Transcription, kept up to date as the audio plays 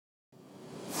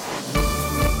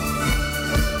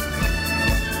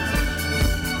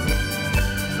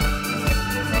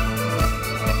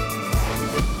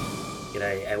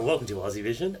welcome to Aussie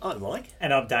Vision. I'm Mike.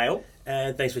 And I'm Dale.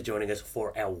 And thanks for joining us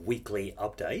for our weekly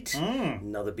update.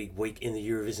 Another big week in the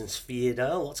Eurovision sphere,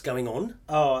 Dale. What's going on?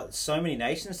 Oh, so many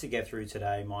nations to get through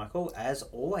today, Michael. As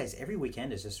always, every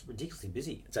weekend is just ridiculously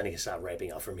busy. It's only going to start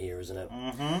ramping up from here, isn't it?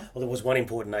 Well, there was one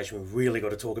important nation we've really got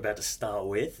to talk about to start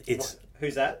with. It's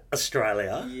Who's that?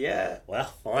 Australia. Yeah.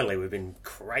 Well, finally, we've been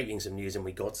craving some news and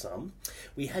we got some.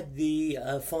 We had the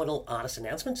final artist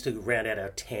announcements to round out our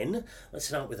 10. Let's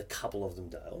start with a couple of them,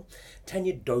 Dale.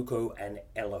 Tanya Doko and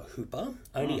Ella Hooper.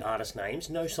 Only artist names,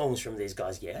 no songs from these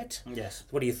guys yet. Yes.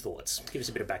 What are your thoughts? Give us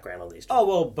a bit of background on these two. Oh,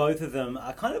 well, both of them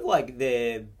are kind of like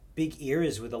their big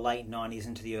eras with the late 90s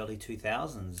into the early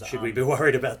 2000s. Should we be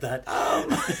worried about that?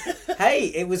 Hey,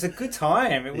 it was a good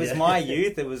time. It was my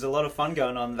youth. It was a lot of fun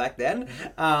going on back then.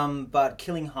 But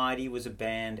Killing Heidi was a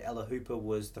band Ella Hooper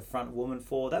was the front woman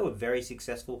for. They were very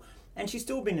successful. And she's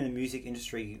still been in the music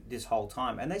industry this whole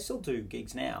time. And they still do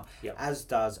gigs now. Yep. As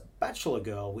does Bachelor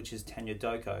Girl, which is Tanya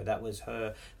Doko. That was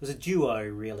her. It was a duo,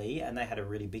 really. And they had a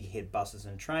really big hit, Buses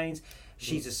and Trains.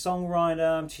 She's a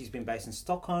songwriter. She's been based in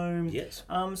Stockholm. Yes.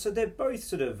 So they're both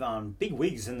sort of big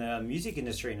wigs in the music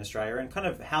industry in Australia and kind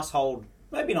of household,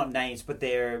 maybe not names, but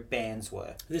their bands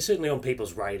were. They're certainly on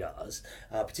people's radars,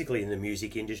 particularly in the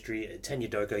music industry. Tanya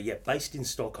Doko, based in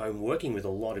Stockholm, working with a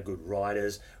lot of good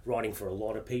writers, writing for a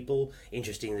lot of people.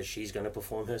 Interesting that she's going to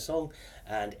perform her song.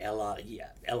 And Ella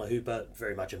Hooper,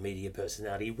 very much a media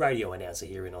personality, radio announcer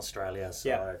here in Australia.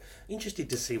 So interested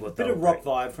to see what Bit of rock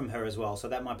vibe from her as well, so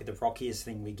that might be the rockiest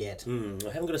thing we get. I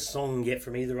haven't got a song yet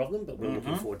from either of them, but we're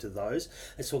looking forward to those.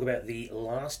 Let's talk about the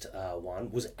last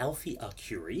one, was Alfie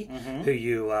Arcuri, who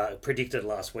you predicted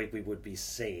last week we would be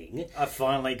seeing. I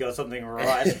finally got something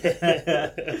right.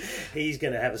 He's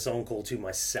going to have a song called To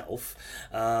Myself.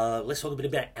 Let's talk a bit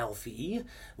about Alfie.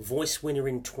 Voice winner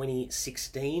in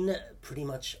 2016, pretty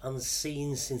much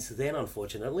unseen since then,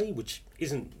 unfortunately, which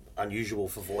isn't unusual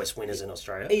for voice winners in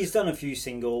Australia. He's done a few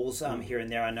singles here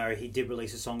and there. I know he did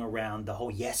release a song around the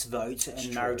whole yes vote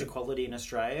and marriage equality in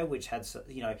Australia, which had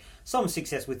some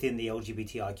success within the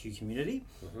LGBTIQ community.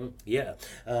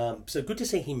 So good to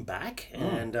see him back,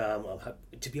 and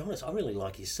to be honest, I really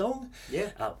like his song. Yeah.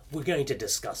 We're going to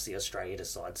discuss the Australia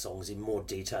Decide songs in more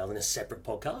detail in a separate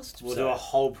podcast. We'll do a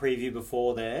whole preview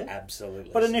before there.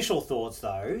 Absolutely. But initial thoughts,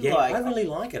 though. Yeah, I really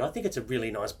like it. I think it's a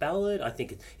really nice ballad. I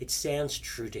think it sounds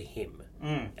true to him.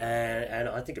 And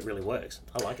I think it really works.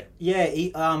 I like it. Yeah,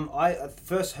 I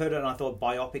first heard it and I thought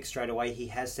biopic straight away. He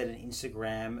has said on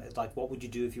Instagram, like, what would you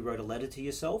do if you wrote a letter to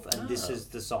yourself? And this is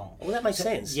the song. Well, that makes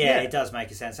sense. Yeah, it does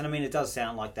make sense. And I mean, it does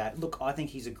sound like that. Look, I think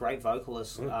he's a great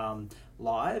vocalist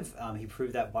live. He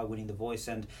proved that by winning The Voice.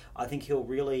 And I think he'll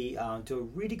really do a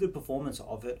really good performance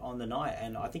of it on the night.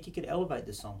 And I think he could elevate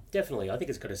this song. Definitely. I think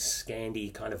it's got a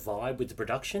Scandi kind of vibe with the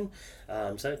production.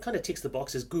 So it kind of ticks the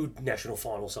boxes. Good national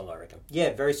final song, I reckon.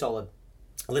 Yeah, very solid.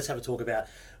 Let's have a talk about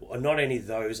not only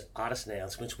those artist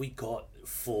announcements, we got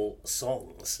full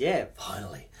songs. Yeah.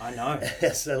 Finally. I know.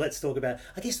 So let's talk about,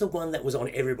 I guess, the one that was on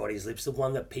everybody's lips, the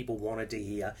one that people wanted to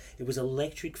hear. It was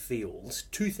Electric Fields,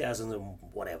 2000 and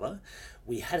whatever.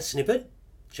 We had a snippet.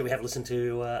 Shall we have a listen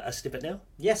to a snippet now?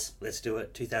 Yes. Let's do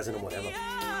it, 2000 and whatever.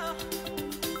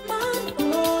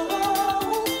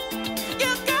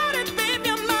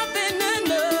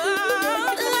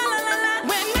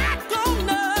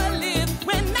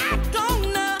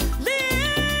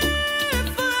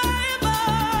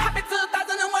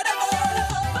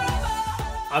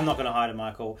 I'm not going to hide it,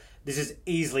 Michael. This is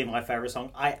easily my favourite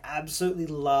song. I absolutely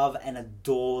love and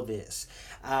adore this.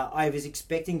 I was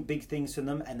expecting big things from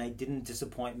them and they didn't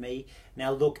disappoint me.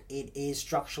 Now look, it is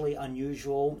structurally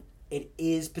unusual. It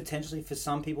is potentially, for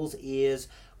some people's ears,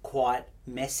 quite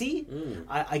messy.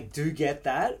 I do get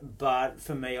that, but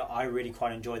for me, I really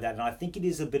quite enjoy that. And I think it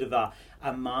is a bit of a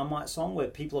Marmite song where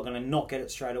people are going to not get it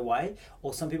straight away,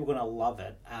 or some people are going to love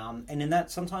it. And in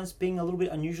that, sometimes being a little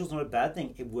bit unusual is not a bad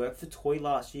thing. It worked for Toy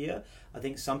last year. I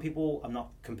think some people, I'm not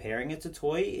comparing it to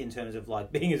Toy in terms of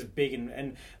like being as big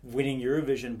and winning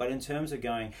Eurovision, but in terms of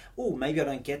going, oh, maybe I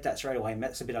don't get that straight away,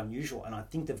 that's a bit unusual. And I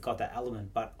think they've got that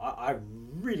element, but I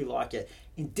really like it.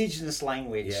 Indigenous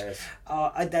language. Yes.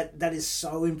 That is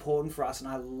so important for us, and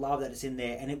I love that it's in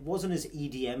there. And it wasn't as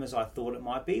EDM as I thought it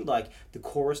might be. Like, the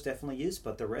chorus definitely is,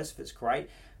 but the rest of it's great.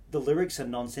 The lyrics are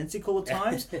nonsensical at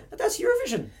times, but that's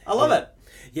Eurovision. I love it.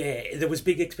 Yeah, there was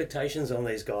big expectations on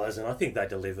these guys, and I think they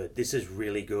delivered. This is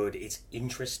really good. It's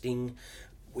interesting.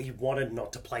 We wanted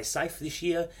not to play safe this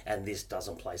year, and this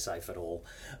doesn't play safe at all.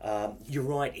 You're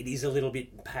right, it is a little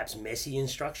bit perhaps messy in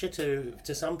structure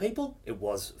to some people. It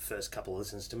was first couple of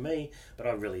listens to me, but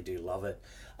I really do love it.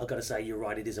 I've got to say, you're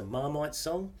right, it is a Marmite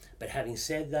song, but having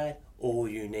said that, all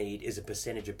you need is a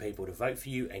percentage of people to vote for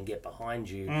you and get behind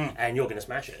you, and you're going to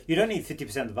smash it. You don't need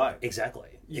 50% of the vote. Exactly.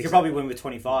 You could probably win with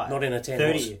 25. Not in a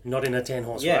 10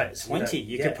 horse yeah, race. 20.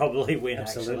 You could probably win.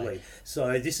 Absolutely. Actually.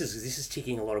 So this is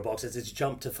ticking a lot of boxes. It's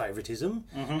jumped to favoritism,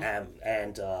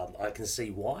 and I can see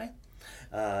why.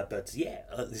 But yeah,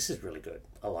 this is really good.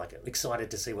 I like it. Excited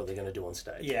to see what they're going to do on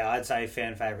stage. Yeah, I'd say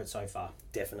fan favourite so far.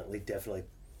 Definitely.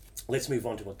 Let's move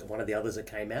on to one of the others that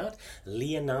came out.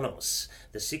 Leah Nanos,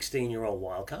 the 16-year-old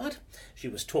wildcard. She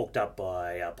was talked up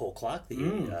by Paul Clark,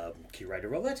 the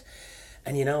curator of it.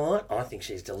 And you know what? I think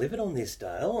she's delivered on this,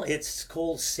 Dale. It's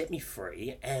called Set Me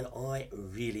Free, and I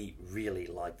really, really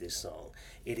like this song.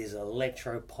 It is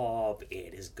electro pop.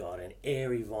 It has got an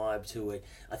airy vibe to it.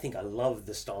 I think I love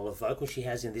the style of vocal she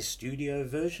has in this studio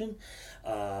version.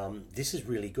 This is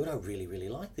really good. I really, really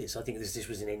like this. I think if this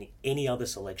was in any other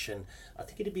selection, I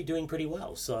think it'd be doing pretty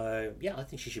well. So, yeah, I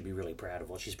think she should be really proud of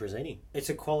what she's presenting. It's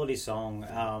a quality song.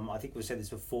 I think we've said this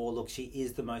before. Look, she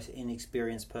is the most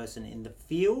inexperienced person in the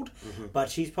field, but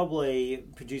she's probably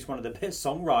produced one of the best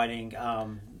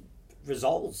songwriting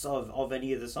results of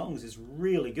any of the songs. Is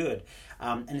really good,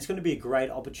 and it's going to be a great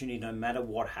opportunity no matter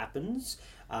what happens.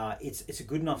 It's a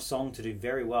good enough song to do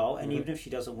very well, and even if she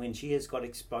doesn't win, she has got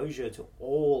exposure to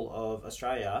all of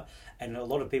Australia and a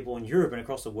lot of people in Europe and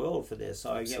across the world for this.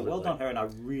 So yeah, well done her, and I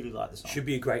really like the song. Should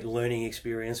be a great learning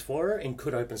experience for her and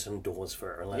could open some doors for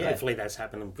her. And hopefully that's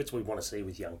happening, which we want to see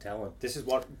with young talent. This is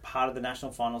what part of the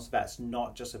national finals is about. It's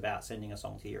not just about sending a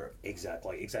song to Europe.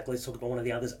 Exactly. Let's talk about one of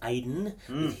the others, Aiden,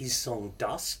 with his song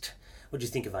Dust. What do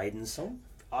you think of Aiden's song?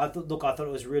 I thought it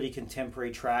was a really contemporary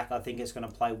track. I think it's going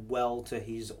to play well to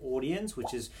his audience,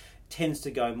 which tends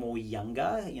to go more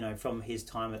younger, from his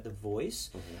time at The Voice.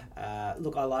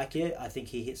 Look, I like it. I think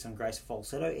he hit some graceful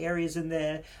falsetto areas in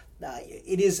there.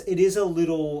 It is a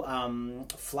little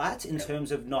flat in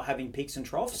terms of not having peaks and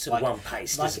troughs. It's one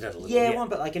pace, isn't it? A little, one,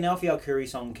 but like an Alfie Alkuri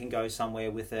song can go somewhere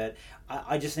with it.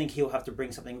 I just think he'll have to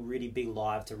bring something really big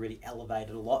live to really elevate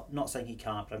it a lot. Not saying he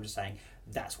can't, but I'm just saying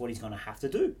that's what he's going to have to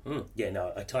do. Yeah,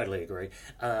 no, I totally agree.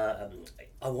 I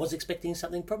was expecting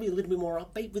something probably a little bit more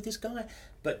upbeat with this guy,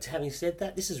 but having said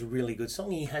that, this is a really good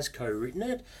song. He has co-written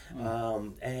it,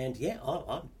 and yeah,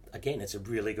 again, it's a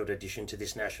really good addition to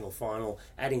this national final,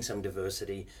 adding some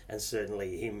diversity, and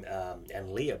certainly him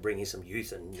and Leah bringing some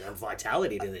youth and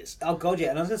vitality to this. Oh God, yeah!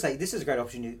 And I was going to say, this is a great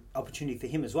opportunity for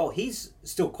him as well. He's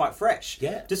still quite fresh.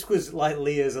 Yeah. Just because like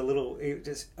Leah's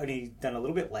just only done a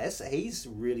little bit less, he's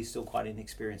really still quite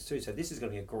inexperienced too. So this is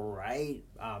going to be a great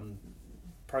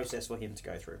process for him to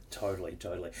go through.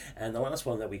 Totally. And the last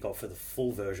one that we got for the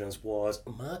full versions was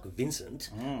Mark Vincent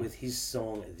with his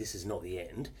song This Is Not the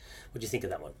End. What do you think of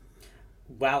that one?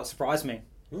 Wow, it surprised me.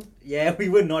 Yeah, we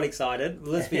were not excited.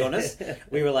 Let's be honest.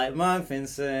 We were like, Mark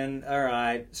Vincent, all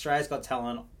right, Australia's Got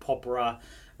Talent, Popera,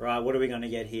 right, what are we going to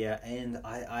get here? And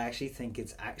I actually think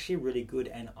it's actually really good,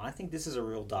 and I think this is a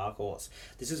real dark horse.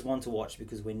 This is one to watch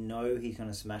because we know he's going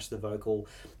to smash the vocal.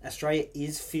 Australia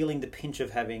is feeling the pinch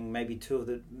of having maybe two of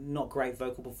the not great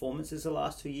vocal performances the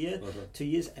last 2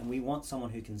 years, and we want someone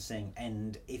who can sing.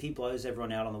 And if he blows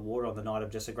everyone out on the water on the night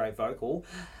of just a great vocal,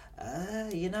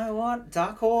 you know what?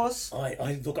 Dark horse.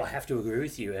 Look, I have to agree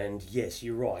with you, and yes,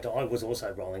 you're right. I was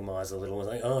also rolling my eyes a little and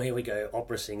like, oh, here we go,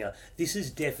 opera singer. This is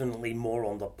definitely more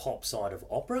on the pop side of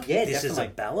opera. Yeah, this definitely.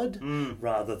 is a ballad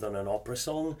rather than an opera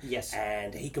song. Yes.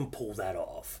 And he can pull that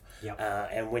off. Yep.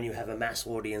 And when you have a mass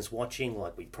audience watching,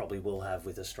 like we probably will have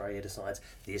with Australia Decides,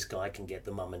 this guy can get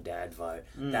the mum and dad vote.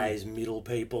 Those middle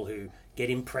people who get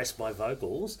impressed by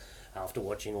vocals after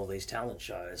watching all these talent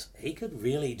shows, he could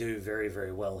really do very,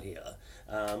 very well here.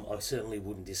 I certainly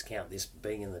wouldn't discount this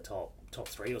being in the top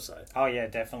three or so. Oh yeah,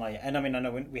 definitely. And I mean, I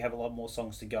know we have a lot more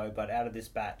songs to go, but out of this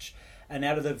batch and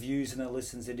out of the views and the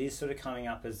listens, it is sort of coming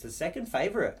up as the second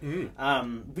favourite,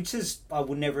 which is I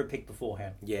would never have picked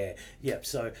beforehand. Yeah.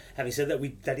 So having said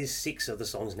that, that is 6 of the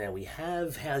songs now we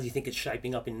have. How do you think it's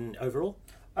shaping up in overall?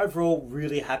 Overall,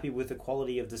 really happy with the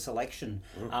quality of the selection.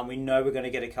 We know we're going to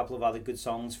get a couple of other good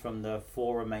songs from the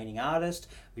 4 remaining artists.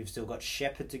 We've still got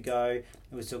Shepherd to go.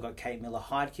 We've still got Kate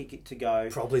Miller-Heidke to go.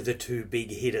 Probably the 2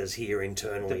 big hitters here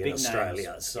internally in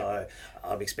Australia. Names. So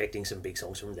I'm expecting some big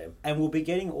songs from them. And we'll be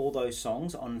getting all those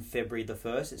songs on February the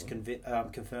 1st. It's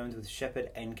confirmed with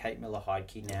Shepherd and Kate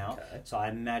Miller-Heidke now. Okay. So I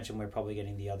imagine we're probably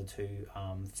getting the other 2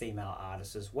 female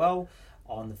artists as well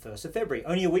on the 1st of February.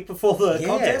 Only a week before the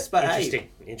contest, but interesting.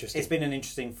 It's been an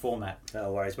interesting format.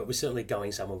 No worries, but we're certainly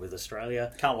going somewhere with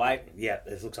Australia. Can't wait. Yeah,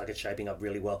 it looks like it's shaping up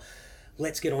really well.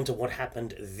 Let's get on to what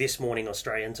happened this morning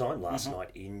Australian time. Last night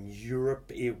in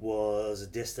Europe, it was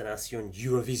Destination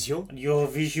Eurovision.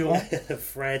 Eurovision.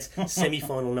 France,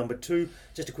 semi-final number 2.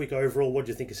 Just a quick overall, what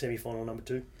do you think of semi-final number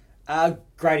 2?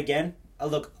 Great again.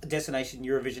 Look, Destination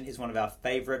Eurovision is one of our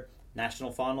favourite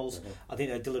national finals. I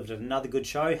think they delivered another good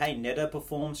show. Hey, Netta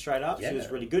performed straight up. She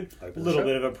was really good. A little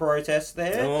bit of a protest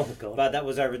there. Oh, God. But that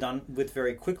was overdone with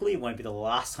very quickly. It won't be the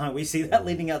last time we see that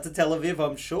leading out to Tel Aviv,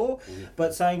 I'm sure.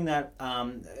 But saying that,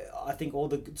 I think all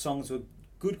the good songs were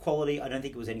good quality. I don't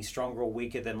think it was any stronger or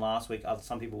weaker than last week.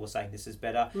 Some people were saying this is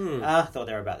better. I thought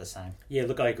they were about the same. Yeah,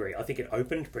 look, I agree. I think it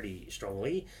opened pretty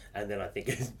strongly, and then I think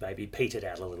it maybe petered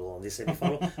out a little on this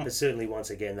semi-final. But certainly,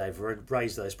 once again, they've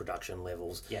raised those production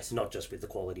levels. Yes. Not just with the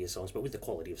quality of songs, but with the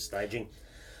quality of staging.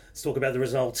 Let's talk about the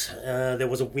results. There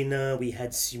was a winner. We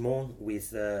had Simon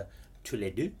with Tous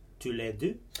les deux. Tous les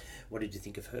deux. What did you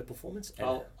think of her performance?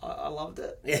 I loved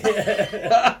it.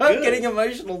 I'm getting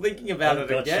emotional thinking about it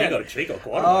again. She got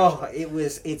quite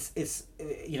emotional. It's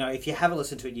you know, if you haven't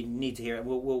listened to it, you need to hear it.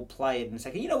 We'll play it in a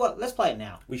second. You know what? Let's play it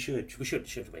now. We should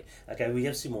we? Okay, we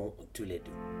have Simon, Tous les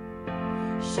deux.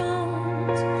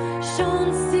 Chante,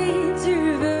 chante si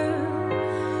tu veux,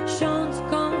 chante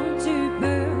quand tu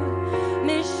peux,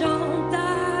 mais chante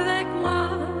avec moi.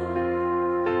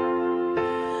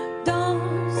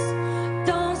 Danse,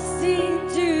 danse si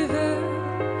tu veux,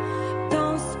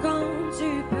 danse quand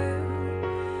tu peux,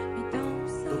 mais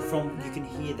danse. Look, you can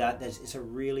hear that. It's a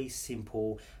really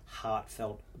simple,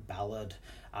 heartfelt ballad.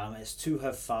 It's to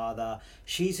her father.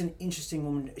 She's an interesting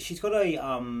woman. She's got a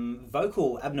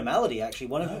vocal abnormality, actually.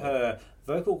 One of her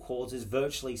vocal cords is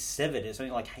virtually severed. It's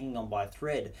only like hanging on by a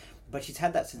thread. But she's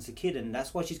had that since a kid, and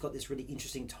that's why she's got this really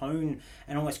interesting tone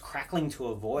and almost crackling to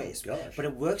her voice. Gosh. But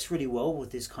it works really well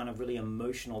with this kind of really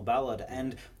emotional ballad.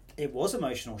 And it was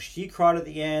emotional. She cried at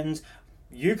the end.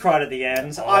 You cried at the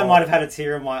end. Oh. I might have had a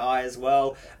tear in my eye as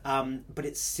well. But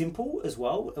it's simple as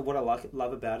well. What I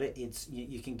love about it, it's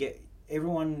you can get...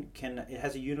 Everyone can... It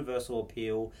has a universal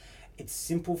appeal. It's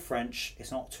simple French. It's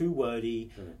not too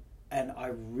wordy. And I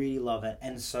really love it.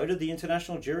 And so did the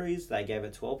international juries. They gave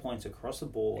it 12 points across the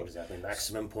board. Exactly.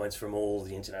 Maximum points from all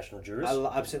the international jurors.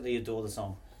 I absolutely adore the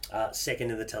song.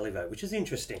 Second in the televote, which is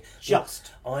interesting.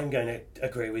 Just. Look, I'm going to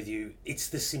agree with you. It's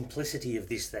the simplicity of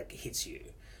this that hits you.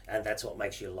 And that's what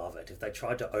makes you love it. If they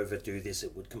tried to overdo this,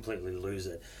 it would completely lose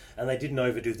it. And they didn't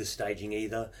overdo the staging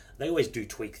either. They always do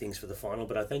tweak things for the final,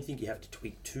 but I don't think you have to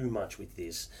tweak too much with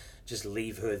this. Just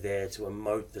leave her there to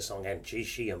emote the song, and she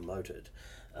emoted.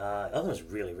 I thought it was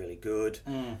really, really good.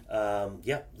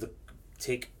 The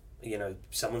tick. You know,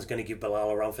 someone's going to give Bilal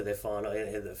a run for their final,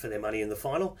 for their money in the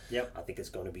final. Yep. I think it's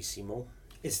going to be Simon.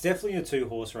 It's definitely a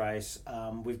 2-horse race.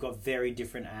 We've got very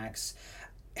different acts.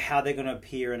 How they're going to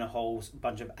appear in a whole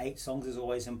bunch of 8 songs is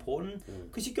always important,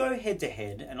 because you go head to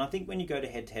head, and I think when you go to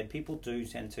head to head, people do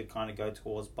tend to kind of go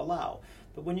towards Bilal.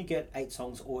 But when you get 8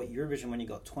 songs, or at Eurovision when you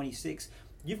got 26,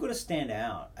 you've got to stand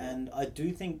out. And I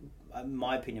do think, in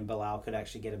my opinion, Bilal could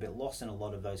actually get a bit lost in a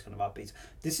lot of those kind of upbeats.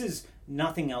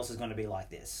 Nothing else is going to be like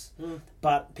this.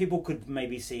 But people could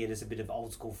maybe see it as a bit of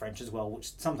old school French as well,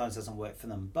 which sometimes doesn't work for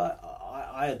them. But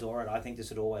I adore it. I think this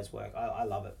would always work. I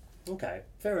love it. Okay,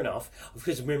 fair enough.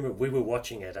 Because remember, we were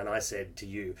watching it and I said to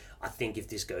you, I think if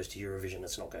this goes to Eurovision,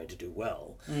 it's not going to do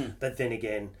well. But then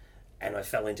again, and I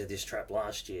fell into this trap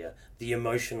last year, the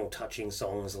emotional, touching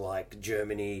songs like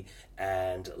Germany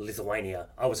and Lithuania,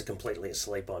 I was completely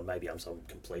asleep on. Maybe I'm some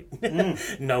complete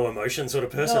no emotion sort of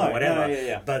person, whatever.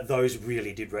 Yeah. But those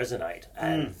really did resonate,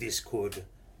 and this could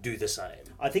do the same.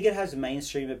 I think it has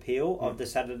mainstream appeal of the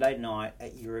Saturday night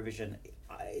at Eurovision.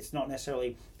 It's not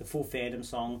necessarily the full fandom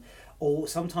song, or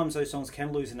sometimes those songs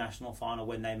can lose a national final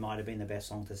when they might have been the best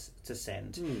song to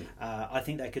send. I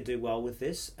think they could do well with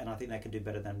this, and I think they could do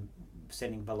better than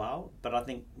sending Bilal. But I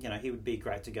think he would be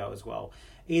great to go as well.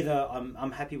 Either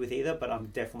I'm happy with either, but I'm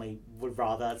definitely would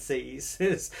rather see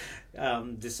this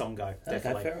song go.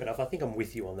 Definitely. Okay, fair enough. I think I'm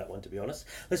with you on that one, to be honest.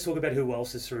 Let's talk about who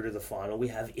else is through to the final. We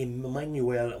have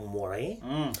Emmanuel Moret.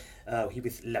 He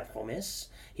with La Promesse.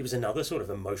 He was another sort of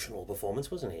emotional performance,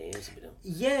 wasn't he?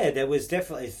 Yeah, there was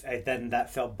definitely. Then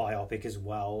that felt biopic as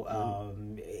well.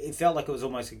 It felt like it was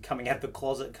almost a coming out of the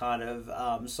closet kind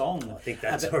of song. I think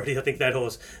that's already. I think that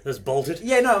horse has bolted.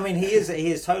 Yeah, no, I mean he is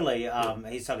totally.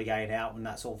 He's totally going out, and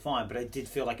that's all fine. But it did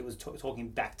feel like it was talking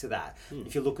back to that.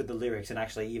 If you look at the lyrics, and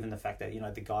actually even the fact that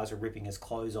the guys are ripping his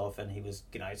clothes off, and he was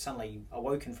suddenly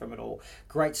awoken from it all.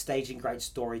 Great staging, great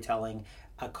storytelling.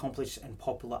 accomplished and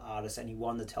popular artist, and he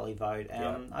won the televote.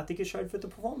 I think it showed for the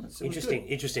performance. It was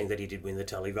Interesting that he did win the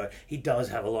televote. He does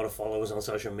have a lot of followers on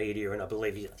social media, and I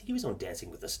think he was on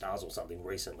Dancing with the Stars or something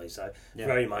recently. So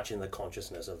very much in the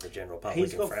consciousness of the general public.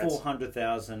 He's in got France.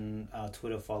 400,000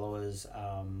 Twitter followers.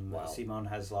 Simone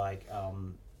has like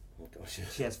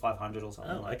she has 500 or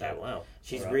something like that. Wow.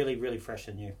 She's All right. really, really fresh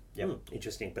and new. Yeah,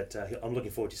 Interesting, but I'm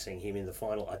looking forward to seeing him in the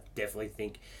final. I definitely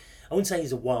think, I wouldn't say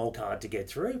he's a wild card to get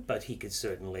through, but he could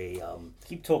certainly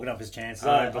keep talking up his chances.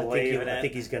 I I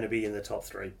think he's going to be in the top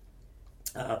three.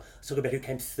 Let's talk about who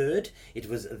came third. It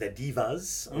was the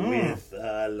Divas with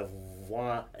La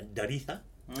Voix d'Aretha.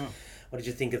 What did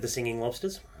you think of the Singing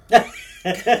Lobsters?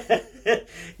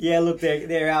 Yeah, look,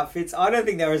 their outfits. I don't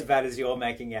think they're as bad as you're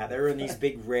making out. They were in these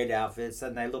big red outfits,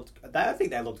 and I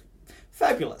think they looked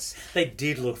fabulous. They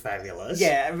did look fabulous.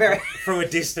 Yeah, very. From a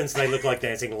distance, they looked like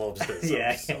dancing lobsters.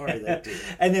 Yeah, I'm sorry they did.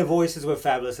 And their voices were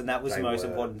fabulous, and that was They the most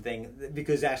were. important thing,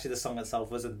 because actually the song itself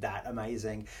wasn't that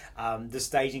amazing. The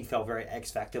staging felt very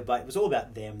X Factor, but it was all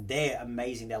about them. They're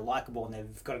amazing, they're likable, and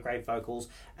they've got great vocals,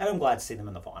 and I'm glad to see them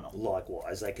in the final.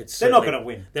 Likewise, they could. They're not certainly- going to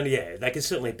win. Then yeah, they could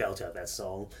certainly belt out that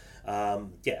song.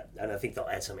 And I think they'll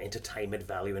add some entertainment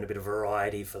value and a bit of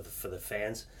variety for the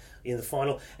fans in the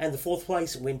final. And the fourth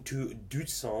place went to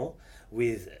Dutson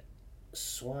with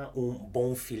Sois un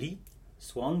bon filet.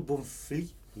 Swan Bonfili.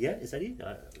 Yeah, is that it?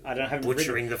 I don't have it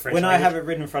Butchering written. the French When I language. have it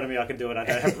written in front of me, I can do it. I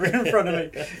don't have it written in front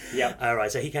of me. Yeah. All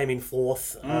right, so he came in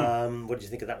fourth. What did you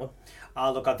think of that one?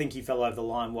 Look, I think he fell over the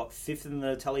line. Fifth in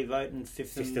the televote and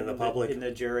fifth in in the public. in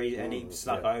the jury, and he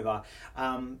snuck yeah.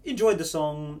 over. Enjoyed the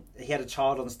song. He had a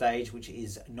child on stage, which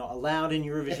is not allowed in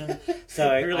Eurovision.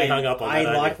 So Really hung up on I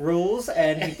that, like don't rules,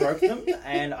 and he broke them,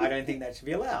 and I don't think that should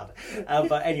be allowed.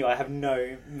 But anyway, I have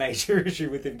no major issue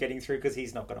with him getting through, because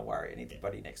he's not going to worry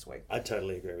anybody next week. I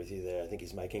totally agree with you there. I think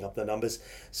he's making up the numbers.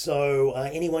 So,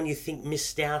 anyone you think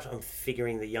missed out? I'm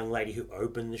figuring the young lady who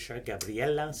opened the show,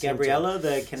 Gabriella. Gabriella,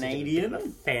 the seemed to be Canadian. a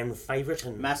fan favourite.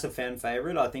 And Massive fan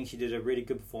favourite. I think she did a really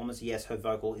good performance. Yes, her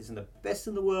vocal isn't the best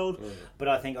in the world, but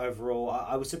I think overall,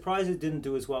 I was surprised it didn't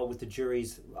do as well with the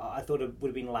juries. I thought it would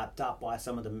have been lapped up by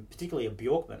some of them, particularly a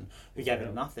Bjorkman, who gave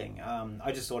it nothing.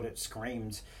 I just thought it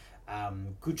screamed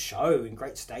good show and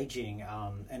great staging,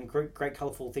 and great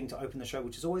colourful thing to open the show,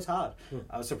 which is always hard.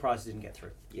 I was surprised it didn't get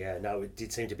through. yeah, no, it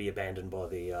did seem to be abandoned by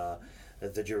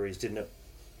the juries, didn't it?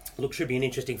 Look, should be an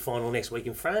interesting final next week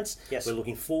in France. Yes. We're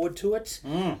looking forward to it.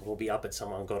 We'll be up at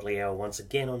some ungodly hour once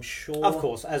again, I'm sure. Of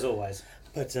course, as always.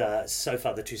 But so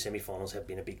far, the two semi-finals have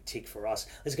been a big tick for us.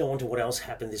 Let's go on to what else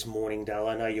happened this morning, Dale.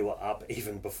 I know you were up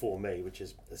even before me, which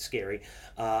is scary.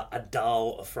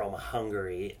 Adal from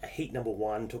Hungary, heat number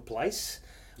 1 took place.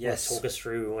 Yes. Talk us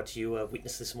through what you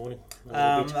witnessed this morning.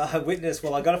 I witnessed.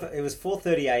 Well, I got up. It was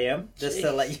 4:30 a.m. Just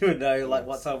to let you know, like,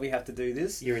 what time we have to do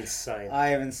this. You're insane. I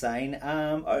am insane.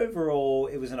 Overall,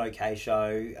 it was an okay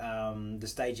show. The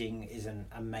staging isn't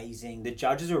amazing. The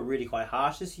judges were really quite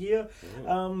harsh this year.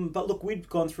 But look, we'd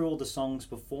gone through all the songs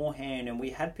beforehand, and we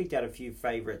had picked out a few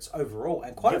favourites overall,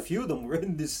 and quite a few of them were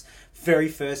in this very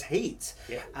first heat.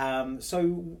 Yeah.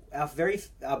 So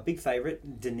our big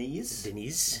favourite,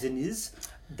 Denise.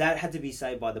 That had to be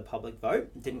saved by the public vote.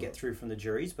 It didn't get through from the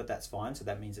juries, but that's fine. So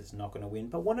that means it's not going to win.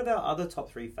 But one of our other top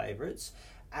 3 favourites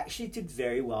actually did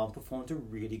very well and performed a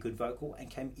really good vocal and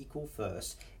came equal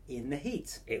first in the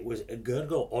heat. It was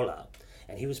Gergo Ola,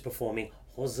 and he was performing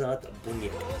Hozat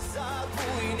Bunyek.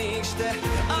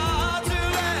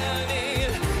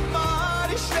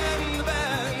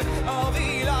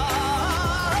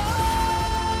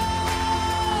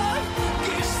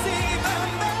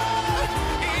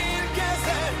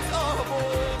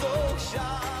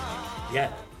 Yeah,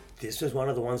 this was one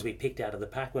of the ones we picked out of the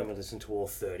pack when we listened to all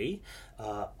 30.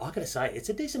 I gotta say, it's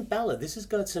a decent ballad. This has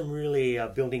got some really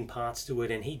building parts to it,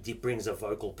 and he brings a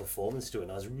vocal performance to it.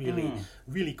 And I was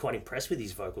really quite impressed with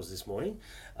his vocals this morning.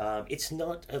 It's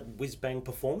not a whiz-bang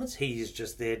performance. He is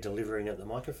just there delivering at the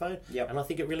microphone, and I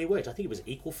think it really worked. I think it was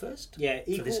equal first for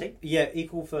this heat. Yeah,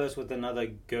 equal first with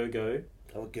another Go-Go.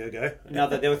 Oh, Gergo.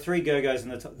 There were 3 Go-Go's in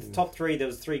the top 3. There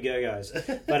was 3 Go-Go's,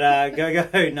 but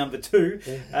Go-Go number 2,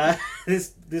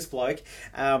 this bloke,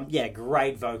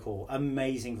 great vocal,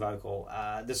 amazing vocal.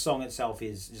 The song itself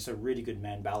is just a really good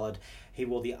man ballad. He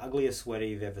wore the ugliest sweater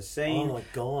you've ever seen. Oh my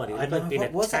god, he I looked know, like being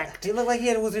what was it? attacked. He looked like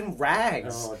he was in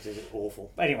rags. Oh, dude, it's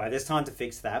awful. But anyway, there's time to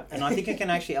fix that, and I think it can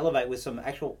actually elevate with some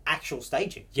actual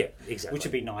staging. Yeah, exactly. Which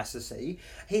would be nice to see.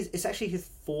 It's actually his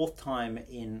 4th time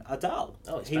in Adal.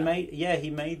 Oh, it's he back. made he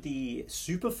made the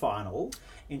super final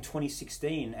in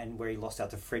 2016, and where he lost out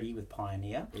to Freddie with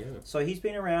Pioneer. Yeah. So he's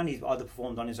been around. He's either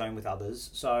performed on his own with others.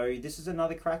 So this is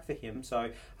another crack for him. So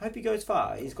I hope he goes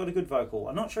far. He's got a good vocal.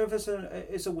 I'm not sure if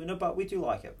it's a winner, but we do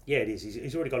like it. Yeah, it is.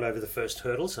 He's already got over the first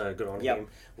hurdle, so good on Yep. him.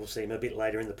 We'll see him a bit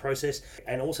later in the process.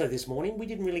 And also this morning, we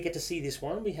didn't really get to see this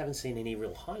one. We haven't seen any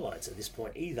real highlights at this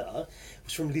point either. It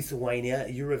was from Lithuania,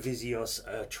 Eurovisios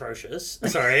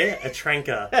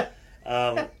Atranka.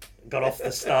 Got off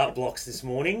the start blocks this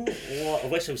morning. Well,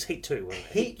 actually, it was Heat 2. Wasn't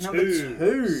it? Heat number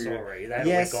 2. Sorry, that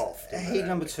yes, went off. didn't Heat it?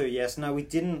 number 2. Yes, no, we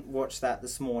didn't watch that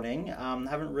this morning.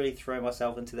 Haven't really thrown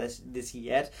myself into this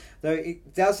yet. Though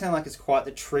it does sound like it's quite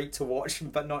the treat to watch,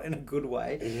 but not in a good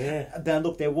way. Yeah. Now,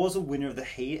 look, there was a winner of the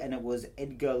Heat, and it was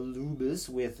Edgar Lubers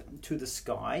with "To the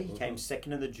Sky." He came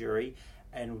second in the jury,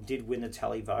 and did win the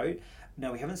tally vote.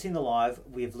 No, we haven't seen the live.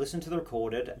 We've listened to the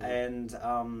recorded, and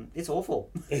it's awful.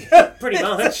 Pretty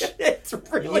much. It's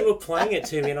really. You were playing it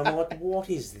to me, and I'm like, what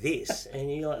is this?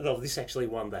 And you're like, oh, this actually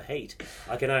won the Heat.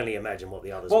 I can only imagine what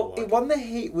the others Well, were like. it won the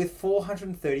Heat with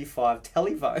 435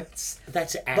 televotes.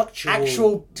 That's Not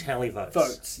actual tally votes.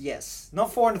 Votes, yes.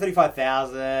 Not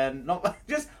 435,000, not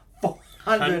just 435.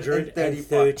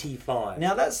 135.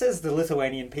 Now that says the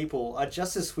Lithuanian people are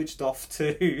just as switched off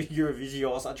to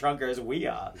Eurovisios Atranka as we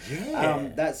are. Yeah.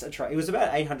 That's it was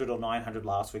about 800 or 900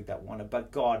 last week that won it,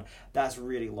 but God, that's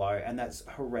really low and that's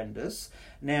horrendous.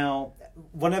 Now,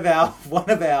 one of our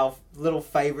little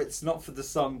favourites, not for the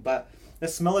song, but The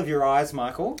Smell of Your Eyes,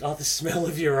 Michael. Oh, the smell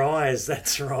of your eyes.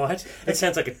 That's right. It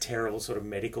sounds like a terrible sort of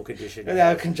medical condition.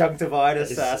 Our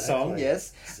conjunctivitis Exactly. song,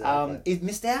 yes. Exactly. It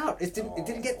missed out. It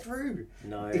didn't get through.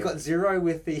 No. It got 0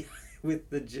 with the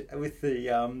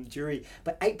jury,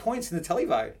 but 8 points in the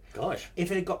televote. Gosh.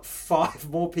 If it had got 5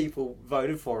 more people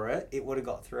voted for it, it would have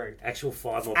got through. Actual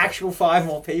 5 more. Actual 5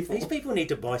 more people. These people need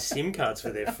to buy SIM cards for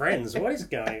their friends. What is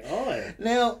going on?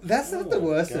 Now, that's not the Oh,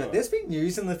 worst of God. it. There's been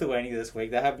news in Lithuania this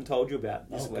week that I haven't told you about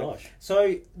this Oh, week. gosh.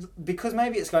 So, because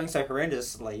maybe it's going so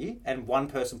horrendously and one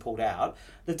person pulled out,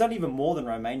 they've done even more than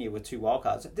Romania with 2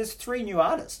 wildcards. There's 3 new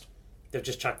artists. They've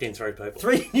just chucked in 3 people.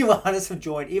 3 new artists have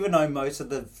joined, even though most of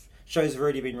the shows have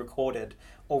already been recorded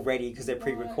already because they're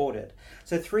pre-recorded.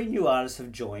 So 3 new artists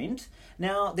have joined.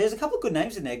 Now, there's a couple of good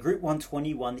names in there. Group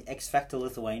 120 won the X Factor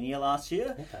Lithuania last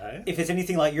year. Okay. If it's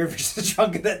anything like Eurovision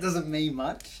Atranka, that doesn't mean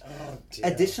much. Oh, dear.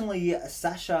 Additionally,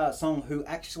 Sasha Song, who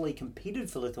actually competed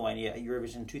for Lithuania at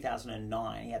Eurovision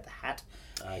 2009, he had the hat.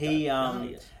 Okay.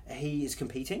 Yes. He is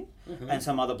competing, and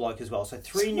some other bloke as well. So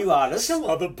 3 new artists. Some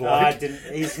other bloke.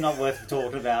 He's not worth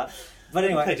talking about. But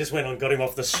anyway, They just went on, got him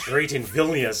off the street in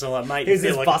Vilnius. So like, mate, here's you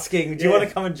this feel like, busking. Do you Yeah. want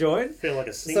to come and join? feel like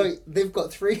a singer. So they've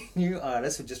got 3 new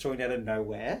artists who just joined out of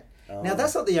nowhere. Oh. Now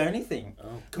that's not the only thing.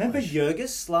 Oh, Remember gosh.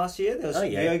 Jurgis last year? There was Oh,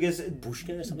 yeah. Jurgis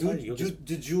Bushka or something like that? Jurgis?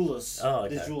 Dejulis. Oh,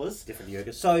 okay. Dejulis. Different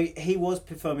yogurt. So he was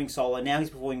performing solo. Now he's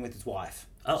performing with his wife.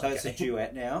 Oh, So it's a okay.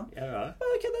 duet now. All right. Well,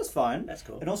 okay, that's fine. That's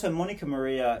cool. And also Monica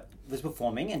Maria was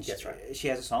performing, and That's right. she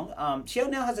has a song. She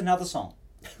now has another song.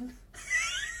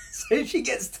 So she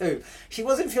gets 2. She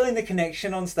wasn't feeling the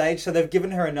connection on stage, so they've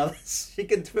given her another. She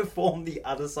can perform the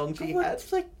other song she had.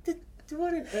 It's like,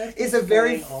 what on earth It's is a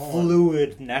very going on?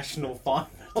 fluid national final.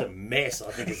 It's a mess,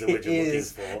 I think, is the word It you're looking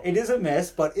is. for. It is a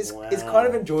mess, but it's Wow. kind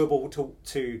of enjoyable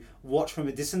to watch from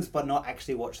a distance, but not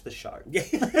actually watch the show. Yeah.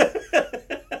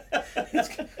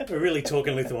 We're really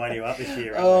talking Lithuania up this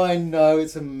year, aren't Oh, we? I know,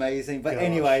 it's amazing. But Gosh.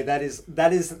 anyway, that is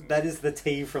the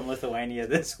tea from Lithuania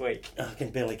this week. I can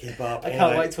barely keep up. I can't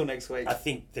Anyway, wait till next week. I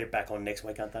think they're back on next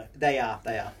week, aren't they? They are.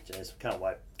 Jeez, can't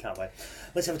wait.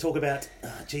 Let's have a talk about,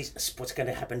 what's going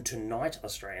to happen tonight,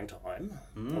 Australian time.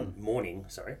 Or morning,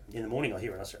 sorry. In the morning,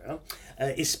 here in Australia,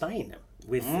 is Spain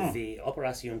with the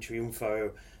Operación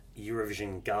Triunfo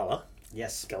Eurovision Gala.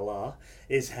 Yes. Gala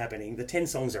is happening. The 10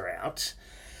 songs are out.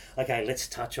 Okay, let's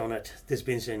touch on it. There's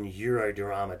been some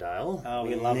Eurodrama, Dale. Oh,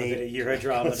 we love a bit of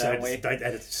Eurodrama, So don't we? Don't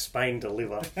let Spain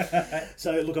deliver.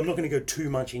 So, look, I'm not going to go too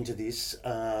much into this,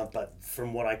 but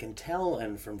from what I can tell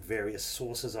and from various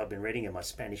sources I've been reading, and my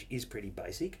Spanish is pretty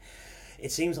basic,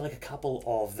 it seems like a couple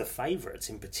of the favourites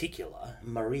in particular,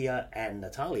 Maria and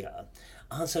Natalia,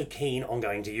 aren't so keen on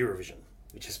going to Eurovision,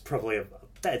 which is probably a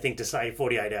bad thing to say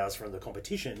 48 hours from the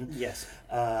competition. Yes.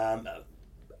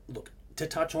 Look, to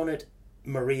touch on it,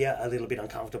 Maria a little bit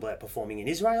uncomfortable at performing in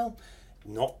Israel.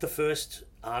 Not the first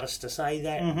artist to say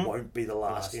that. Won't be the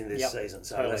last in this Yep, season.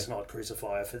 So totally. let's not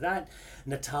crucify her for that.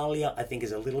 Natalia, I think,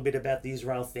 is a little bit about the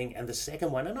Israel thing. And the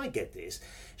second one, and I get this,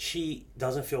 she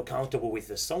doesn't feel comfortable with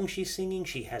the song she's singing.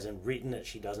 She hasn't written it.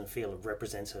 She doesn't feel it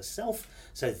represents herself.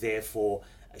 So therefore,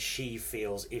 she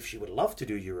feels if she would love to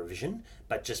do Eurovision,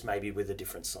 but just maybe with a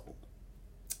different song.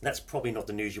 That's probably not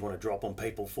the news you want to drop on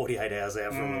people 48 hours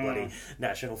out from a bloody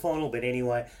national final. But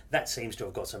anyway, that seems to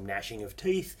have got some gnashing of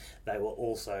teeth. They were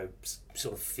also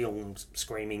sort of filmed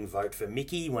screaming, "Vote for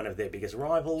Mickey," one of their biggest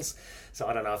rivals. So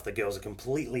I don't know if the girls are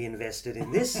completely invested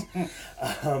in this.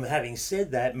 Having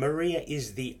said that, Maria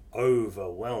is the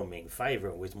overwhelming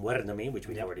favourite with Muérdame, which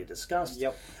we've already discussed.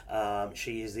 Yep.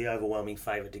 She is the overwhelming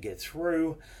favourite to get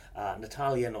through.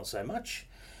 Natalia, not so much.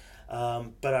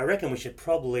 But I reckon we should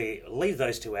probably leave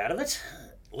those two out of it.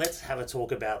 Let's have a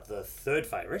talk about the third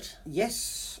favourite.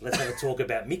 Yes. Let's have a talk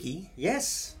about Mickey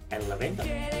Yes. and Lavenda.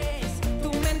 Quieres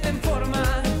tu mente en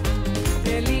forma,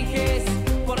 te eliges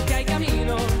porque hay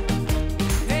camino.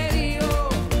 Te digo,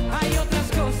 hay otras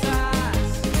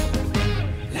cosas.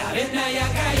 La venda ya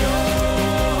cayó.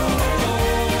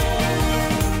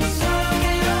 Solo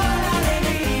quiero la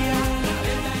alegría. La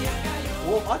venda ya cayó.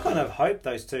 Well, I kind of hope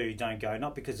those two don't go,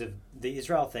 not because of the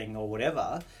Israel thing or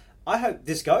whatever. I hope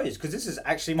this goes, because this is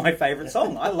actually my favourite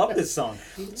song. I love this song.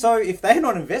 So if they're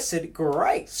not invested,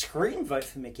 great. Scream vote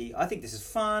for Mickey. I think this is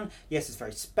fun. Yes, it's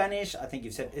very Spanish. I think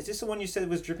you've said... Is this the one you said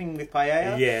was dripping with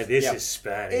paella? Yeah, this is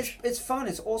Spanish. It's fun.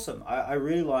 It's awesome. I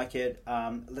really like it.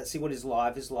 Let's see what his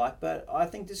live is like, but I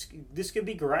think this could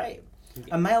be great.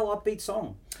 A male upbeat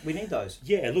song. We need those.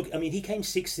 Yeah, look, I mean, he came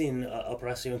sixth in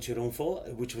Operación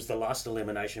Triunfo, which was the last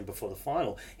elimination before the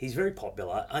final. He's very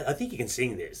popular. I think he can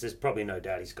sing this. There's probably no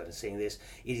doubt he's going to sing this.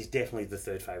 It is definitely the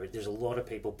third favourite. There's a lot of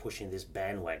people pushing this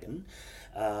bandwagon.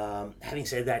 Having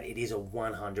said that, it is a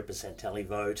 100% tally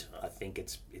vote. I think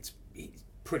it's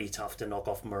pretty tough to knock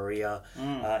off Maria,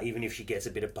 even if she gets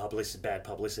a bit of bad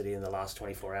publicity in the last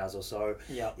 24 hours or so.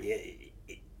 Yep.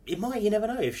 It might, you never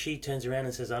know. If she turns around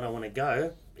and says, "I don't want to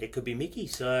go," it could be Mickey.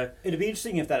 So It'd be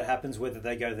interesting if that happens, whether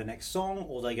they go to the next song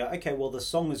or they go, okay, well, the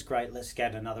song is great, let's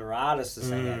get another artist to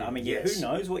sing it. I mean, yes. who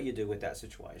knows what you do with that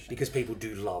situation. because people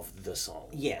do love the song.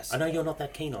 Yes. I know you're not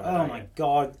that keen on it. Oh are my you?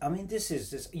 god! I mean, this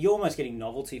you're almost getting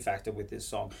novelty factor with this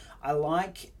song. I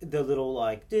like the little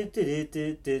like That's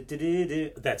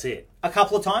it. a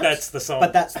couple of times. That's the song.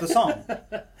 but that's the song.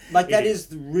 Like that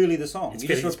is. is really the song. It's You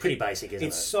pretty- just it's pretty basic, isn't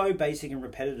It's it? so basic and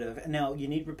repetitive. And now you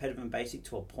need repetitive and basic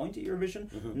to a point at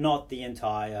Eurovision, not the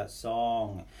entire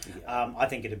song. I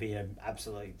think it'd be an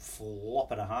absolute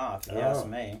flop and a half. If you ask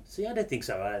me. See, I don't think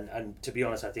so. And to be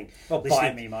honest, I think Well,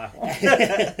 buy me, Michael.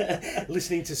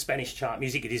 listening to Spanish chart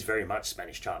music, it is very much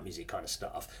Spanish chart music kind of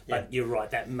stuff. But you're right,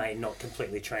 that may not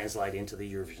completely translate into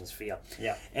the Eurovision sphere.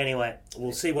 Yeah. Anyway,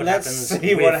 we'll see what Let's happens.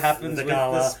 see what with happens the with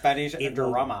gala. the Spanish It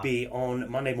drama. will be on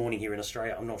Monday morning here in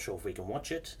Australia. I'm not sure if we can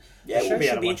watch it. Yeah, the we'll show be able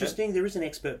should to be watch it. interesting. There is an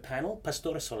expert panel.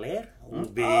 Pastora Soler will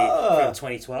be Oh. from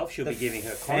 2012. She'll be giving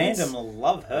her comments. Fandom will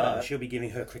love her. She'll be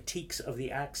giving her critiques of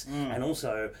the acts, and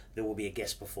also there will be a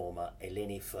guest performer,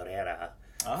 Eleni Ferreira,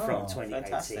 from 2018.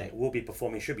 fantastic. Will be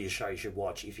performing. Should be a show you should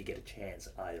watch if you get a chance,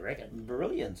 I reckon.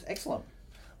 Brilliant. Excellent.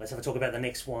 Let's have a talk about the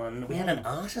next one. We had an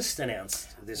artist announced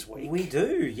this week. We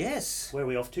do, yes. Where are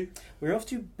we off to? We're off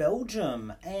to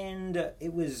Belgium, and there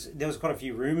was quite a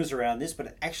few rumours around this, but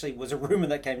it actually was a rumour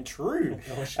that came true.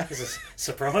 Gosh, this is a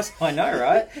surprise. I know,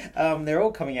 right? They're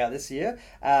all coming out this year.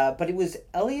 But it was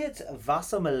Elliot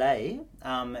Vassamale.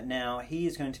 Now, he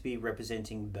is going to be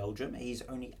representing Belgium. He's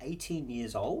only 18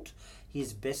 years old. He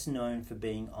is best known for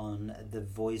being on The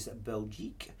Voice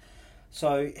Belgique.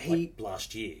 So he... Like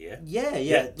last year, Yeah,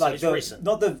 so like it's recent.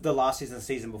 not the last season, the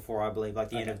season before, I believe, like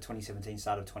the end of 2017,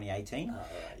 start of 2018.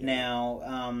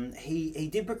 Now, he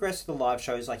did progress to the live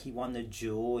shows, like he won the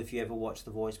Duel, if you ever watched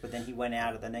The Voice, but then he went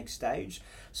out at the next stage.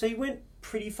 So he went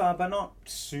pretty far, but not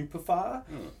super far.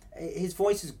 His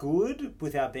voice is good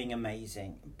without being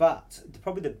amazing, but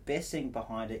probably the best thing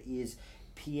behind it is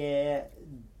Pierre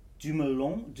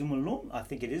Dumoulin, I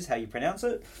think it is how you pronounce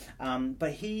it.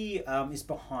 But he is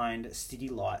behind City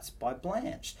Lights by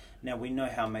Blanche. Now, we know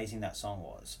how amazing that song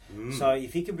was. So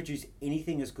if he can produce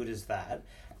anything as good as that,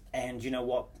 and you know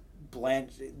what,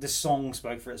 Blanche, the song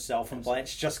spoke for itself, and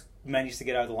Blanche just managed to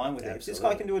get over the line with it. If this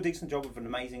guy can do a decent job of an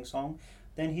amazing song,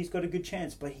 then he's got a good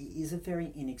chance. But he is a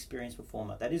very inexperienced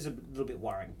performer. That is a little bit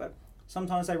worrying, but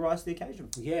sometimes they rise to the occasion.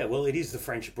 Yeah, well, it is the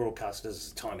French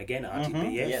broadcasters' time again,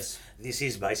 RTBF. Yes. This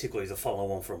is basically the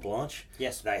follow-on from Blanche.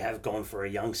 Yes. They have gone for a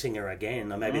young singer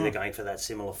again. Or maybe they're going for that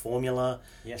similar formula.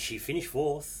 Yes. She finished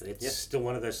fourth. It's Yes. still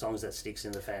one of those songs that sticks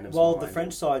in the fandom's Well, the mind.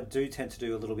 French side do tend to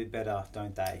do a little bit better,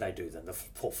 don't they? They do then, the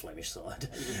poor Flemish side.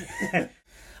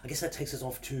 I guess that takes us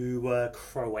off to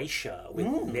Croatia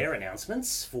with their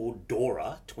announcements for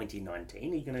Dora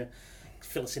 2019. Are you going to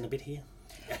fill us in a bit here?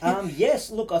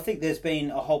 Yes, look, I think there's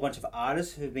been a whole bunch of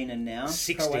artists who've been announced.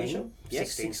 16, Croatia. Yes,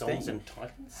 16 songs and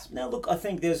titles. Now, look, I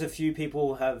think there's a few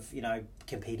people who have,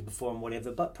 competed before and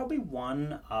whatever, but probably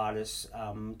one artist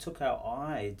took our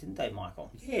eye, didn't they,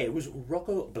 Michael? Yeah, it was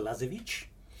Rocco Blazevic.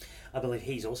 I believe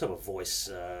he's also a Voice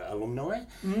alumni.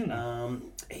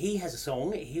 He has a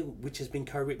song which has been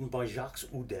co-written by Jacques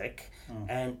Udek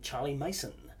and Charlie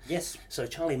Mason. Yes. So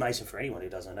Charlie Mason, for anyone who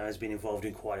doesn't know, has been involved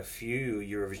in quite a few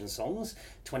Eurovision songs.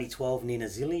 2012, Nina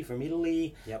Zilli from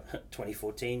Italy. Yep.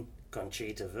 2014,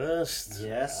 Conchita Wurst.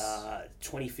 Yes.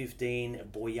 2015,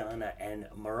 Boyana and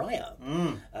Mariah.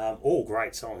 All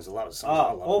great songs. I love the songs. Oh,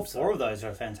 I love all them. So four of those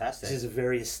are fantastic. this is a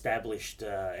very established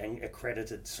and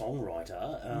accredited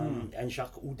songwriter. And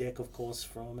Jacques Udek, of course,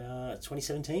 from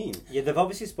 2017. Yeah, they've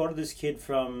obviously spotted this kid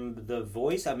from The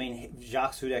Voice. I mean,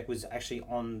 Jacques Hudek was actually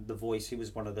on The Voice. He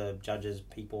was one of the judges,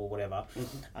 people, whatever,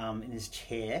 in his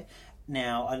chair.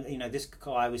 Now, this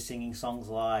guy was singing songs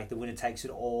like The Winner Takes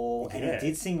It All, and he Yeah.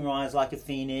 did sing Rise Like a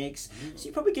Phoenix. So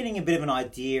you're probably getting a bit of an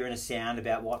idea and a sound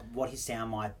about what his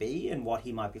sound might be and what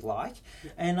he might be like.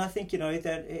 And I think,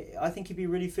 I think he'd be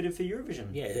really fitted for Eurovision.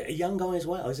 Yeah, a young guy as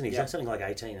well, isn't he? Yeah. Something like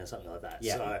 18 or something like that.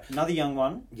 Yeah. So, Another young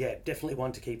one, yeah, definitely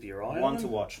one to keep your eye on. one to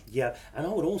watch. Yeah, and I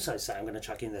would also say, I'm going to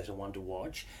chuck in there to one to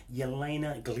watch,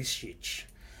 Jelena Glisic.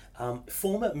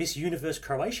 Former Miss Universe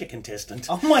Croatia contestant.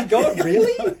 Oh my God,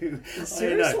 really? I know.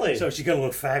 Seriously? So she's going to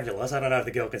look fabulous. I don't know if the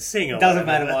girl can sing or Doesn't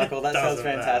whatever. matter, Michael. That sounds Doesn't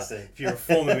matter. fantastic. If you're a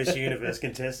former Miss Universe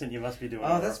contestant, you must be doing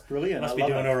Oh, that's brilliant. Must I be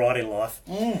love doing it. all right in life.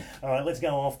 All right, let's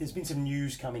go off. There's been some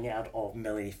news coming out of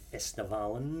Melody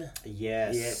Festivalen.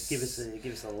 Yes. Yeah,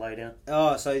 give us a lowdown.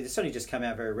 Oh, so this only just came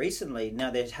out very recently. Now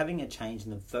they're having a change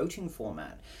in the voting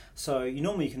format. So you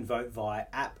can vote via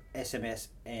app, SMS,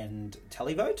 and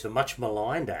televote. The much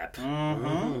maligned app.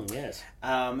 Yes.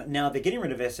 Now they're getting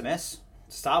rid of SMS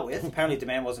to start with. Apparently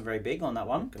demand wasn't very big on that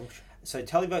one. Gosh. So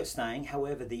televote's staying.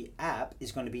 However, the app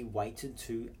is going to be weighted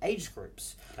to age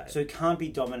groups. Okay. So it can't be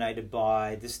dominated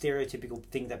by the stereotypical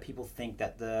thing that people think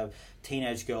that the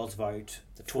teenage girls vote.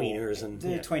 The tweeners and...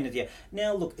 The tweeners, yeah.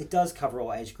 Now, look, it does cover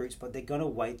all age groups, but they're going to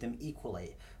weight them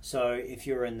equally. So if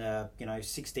you're in the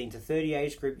 16 to 30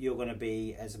 age group, you're going to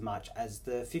be as much as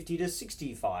the 50 to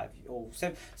 65 or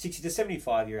 60 to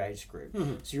 75 year age group.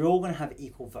 So you're all going to have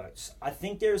equal votes. I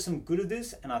think there is some good of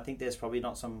this, and I think there's probably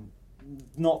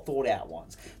not thought out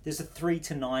ones. There's a 3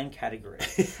 to 9 category.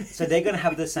 So they're going to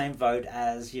have the same vote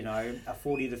as, a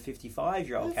 40 to 55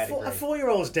 year old category. A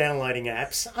 4-year-old's downloading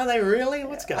apps. Are they really?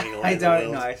 What's going on? I in the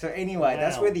don't world? know. So anyway,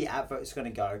 that's Wow. where the app vote is going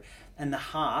to go. And the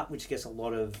heart, which gets a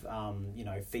lot of,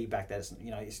 feedback that's,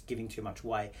 is giving too much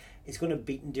away, it's going to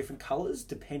beat in different colours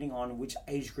depending on which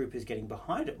age group is getting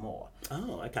behind it more.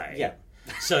 Oh, okay. Yeah.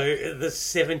 So the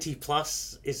 70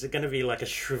 plus, is it going to be like a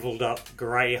shriveled up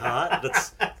grey heart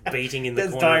that's beating in the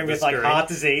That's corner dying of the with like screen? heart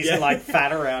disease Yeah. and like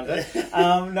fat around it.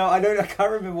 No, I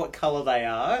can't remember what colour they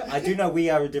are. I do know we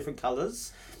are in different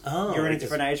colours. Oh, You're in a because-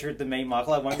 different age group than me,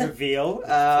 Michael. I won't reveal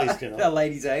Please do not. a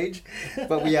lady's age,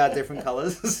 but we are different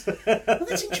colours. Well,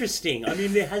 that's interesting. I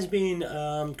mean, there has been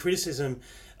criticism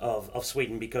of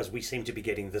Sweden because we seem to be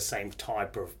getting the same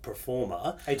type of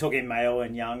performer. Are you talking male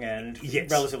and young and Yes.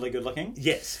 relatively good looking?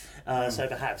 Yes. So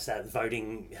perhaps that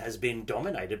voting has been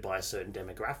dominated by a certain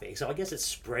demographic. So I guess it's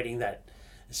spreading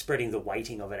the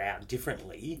weighting of it out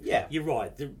differently. Yeah. You're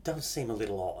right. It does seem a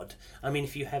little odd. I mean,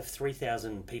 if you have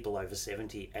 3,000 people over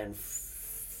 70 and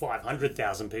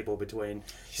 500,000 people between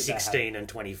Should they 16 and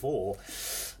 24,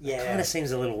 Yeah. it kind of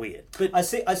seems a little weird. But I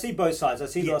see both sides. I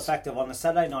see the Yes. fact of on the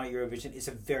Saturday night Eurovision, it's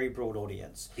a very broad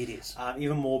audience. it is.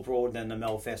 Even more broad than the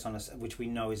Melfest, which we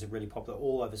know is really popular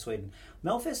all over Sweden.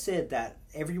 Melfest said that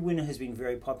every winner has been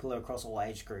very popular across all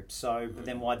age groups. So, but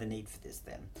then why the need for this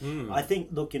then? I think,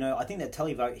 look, I think that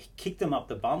televote kicked them up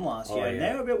the bum last year, and yeah.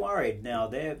 they were a bit worried. Now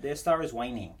their star is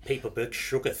waning. People Burke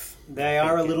shooketh. They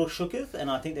are a little shooketh,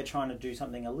 and I think they're trying to do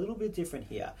something a little bit different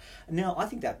here. Now, I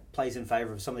think that plays in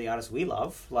favour of some of the artists we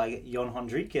love, like Jon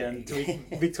Hendrik and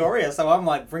Victoria. So I'm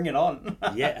like, bring it on.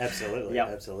 Yeah, absolutely. Yep.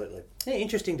 Absolutely. Yeah,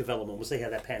 interesting development. We'll see how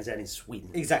that pans out in Sweden.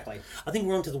 Exactly. I think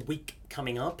we're on to the week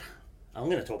coming up. I'm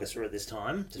going to talk us through it this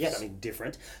time. Just Yes. something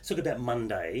different. Let's talk about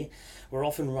Monday. We're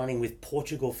off and running with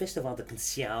Portugal Festival de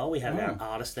Canção. We have our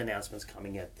artist announcements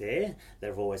coming out there.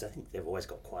 I think they've always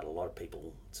got quite a lot of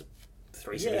people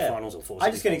 3 semi-finals or 4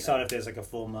 I just get semi-finals. excited if there's like a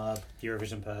former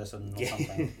Eurovision person or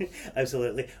something.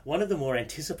 Absolutely. One of the more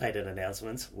anticipated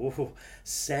announcements,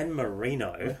 San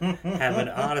Marino have an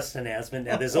artist announcement.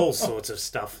 Now, there's all sorts of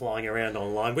stuff flying around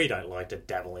online. We don't like to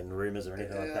dabble in rumours or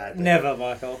anything like that. But, Never,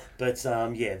 Michael. But,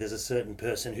 yeah, there's a certain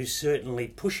person who's certainly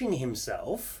pushing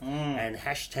himself and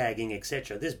hashtagging,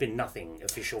 etc. There's been nothing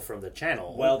official from the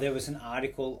channel. Well, there was an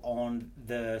article on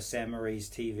the San Marie's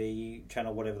TV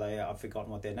channel, whatever they are, I've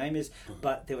forgotten what their name is,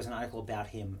 but there was an article about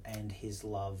him and his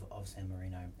love of San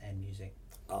Marino and music.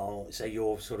 Oh, so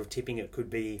you're sort of tipping it could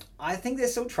be... I think they're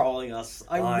still trolling us.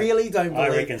 I really don't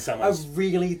believe... I reckon someone's... I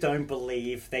really don't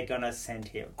believe they're going to send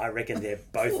him. I reckon they're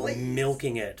both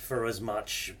milking it for as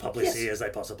much publicity as they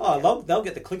possibly Oh, can. they'll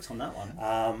get the clicks on that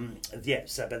one. Yeah,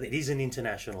 so but it is an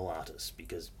international artist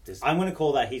because there's... I'm going to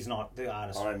call that he's not the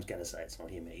artist. I'm going to say it's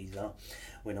not him either.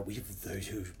 We're not, those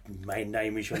who main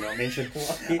name we shall not mention.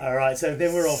 All right, so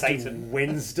then we're off to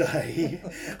Wednesday.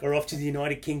 We're off to the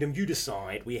United Kingdom. You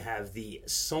decide. We have the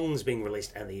songs being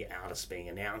released and the artists being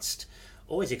announced.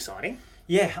 Always exciting.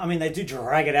 Yeah, I mean, they do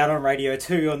drag it out on Radio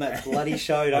 2 on that bloody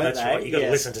show, don't That's they? right. You've got to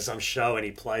listen to some show and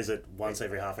he plays it once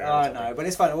every half hour. or I something. know, but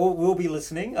it's fun. We'll be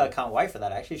listening. I can't wait for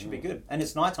that, actually. It should be good. And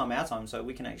it's nighttime, our time, so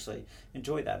we can actually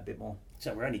enjoy that a bit more.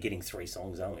 So we're only getting 3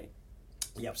 songs, aren't we?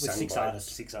 Yep, with Sung 6 by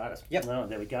artists. 6 artists. Yep. Oh,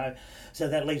 there we go. So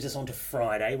that leaves us on to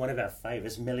Friday, one of our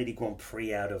favourites, Melody Grand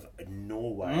Prix out of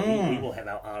Norway. We will have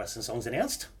our artists and songs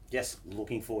announced. Yes.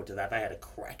 Looking forward to that. They had a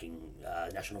cracking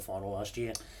national final last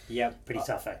year. Yep. Pretty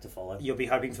tough act to follow. You'll be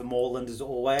hoping for Moreland as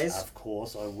always. Of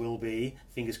course, I will be.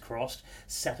 Fingers crossed.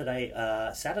 Saturday,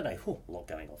 a lot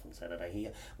going off on Saturday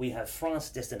here. We have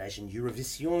France Destination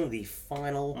Eurovision, the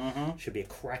final. Should be a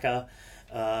cracker.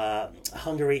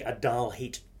 Hungary, Adal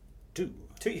Heat 2.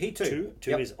 Heat 2.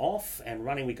 Two is off and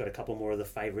running. We've got a couple more of the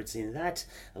favourites in that.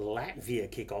 Latvia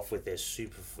kick off with their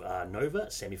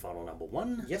Supernova semi-final number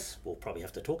 1. Yes. We'll probably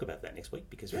have to talk about that next week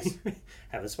because we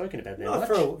haven't spoken about that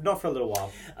Not for a little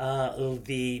while.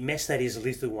 the mess that is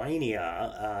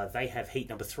Lithuania, they have heat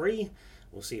number 3.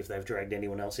 We'll see if they've dragged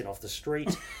anyone else in off the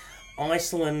street.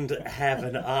 Iceland have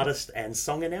an artist and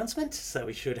song announcement, so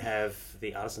we should have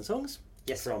the artists and songs.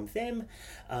 Yes. From them.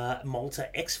 Malta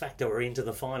X Factor are into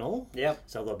the final. Yep.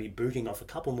 So they'll be booting off a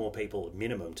couple more people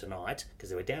minimum tonight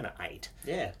because they were down at 8.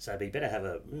 Yeah. So we better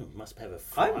have must have a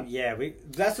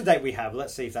that's the date we have.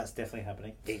 Let's see if that's definitely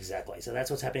happening. Exactly. So that's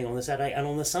what's happening on the Saturday. And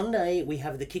on the Sunday, we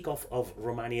have the kickoff of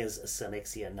Romania's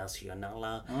Selecția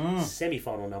Națională,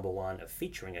 semi-final number 1,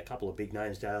 featuring a couple of big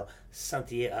names. Bella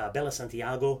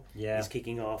Santiago is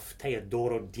kicking off.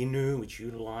 Teodoro Dinu, which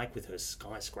you like, with her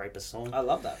Skyscraper song. I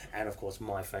love that. And, of course,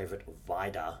 my favourite,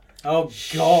 Vida. Oh,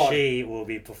 God. She will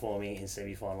be performing in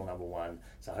semi-final number 1.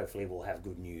 So hopefully we'll have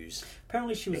good news.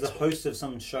 Apparently she was the host of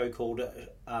some show called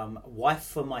Wife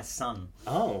for My Son.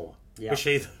 Oh. Yeah. Was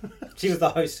she... She was the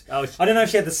host. Oh, I don't know if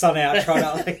she had the son out trying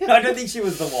to... I don't think she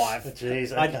was the wife.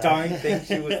 Jeez, I okay. don't think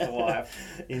she was the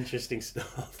wife. Interesting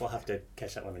stuff. I'll have to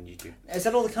catch that one on YouTube. Is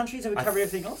that all the countries? Have we covered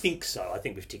everything else? I think so. I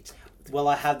think we've ticked. Well,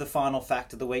 I have the final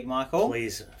fact of the week, Michael.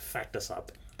 Please fact us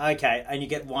up. Okay, and you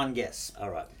get one guess. All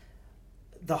right.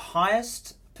 The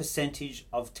highest percentage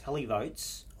of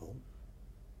televotes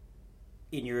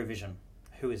in Eurovision.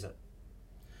 Who is it?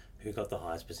 Who got the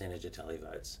highest percentage of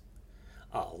televotes?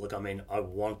 Oh, look, I mean, I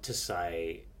want to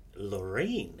say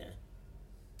Loreen.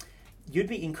 You'd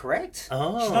be incorrect.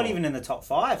 Oh. She's not even in the top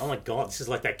 5. Oh my God, this is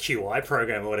like that QI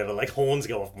program or whatever. Like horns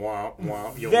go off. Wah,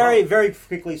 wah, you're Very, wrong. very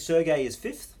quickly, Sergei is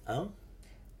 5th. Oh.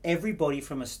 Everybody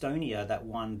from Estonia that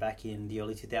won back in the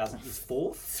early 2000s is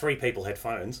 4th. 3 people had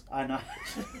phones. I know.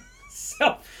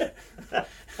 So,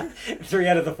 3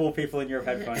 out of the 4 people in Europe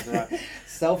had phones, right?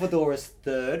 Salvador is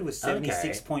 3rd with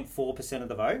 76.4% of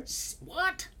the vote.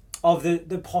 What? Of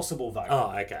the possible vote.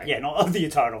 Oh, okay. Yeah, not of the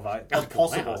total vote. Of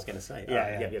possible. Wow, I was going to say.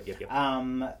 Yeah, yeah. Yep.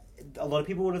 A lot of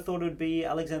people would have thought it would be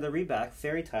Alexander Rybak,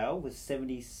 Fairy Tale, with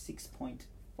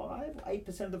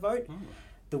 76.8% of the vote.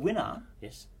 The winner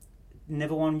Yes.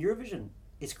 never won Eurovision.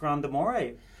 It's Grande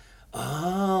Amore.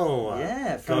 Oh.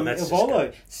 Yeah, from God, that's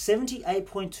Ivolo.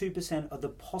 78.2% of the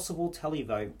possible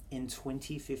televote in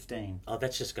 2015. Oh,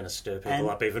 that's just going to stir people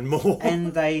up even more.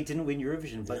 And they didn't win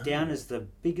Eurovision, but down as the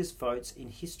biggest votes in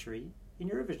history in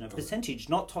Eurovision. A percentage,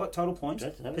 not total points,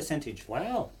 percentage.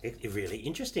 Wow. It really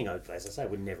interesting, as I say. I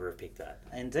would never have picked that.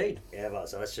 Indeed. Ever.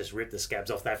 So let's just rip the scabs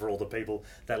off that for all the people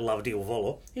that loved Il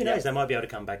Volo. Who knows, they might be able to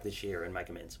come back this year and make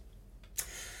amends.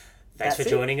 Thanks for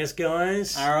joining us,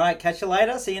 guys. All right, catch you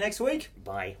later. See you next week.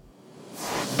 Bye.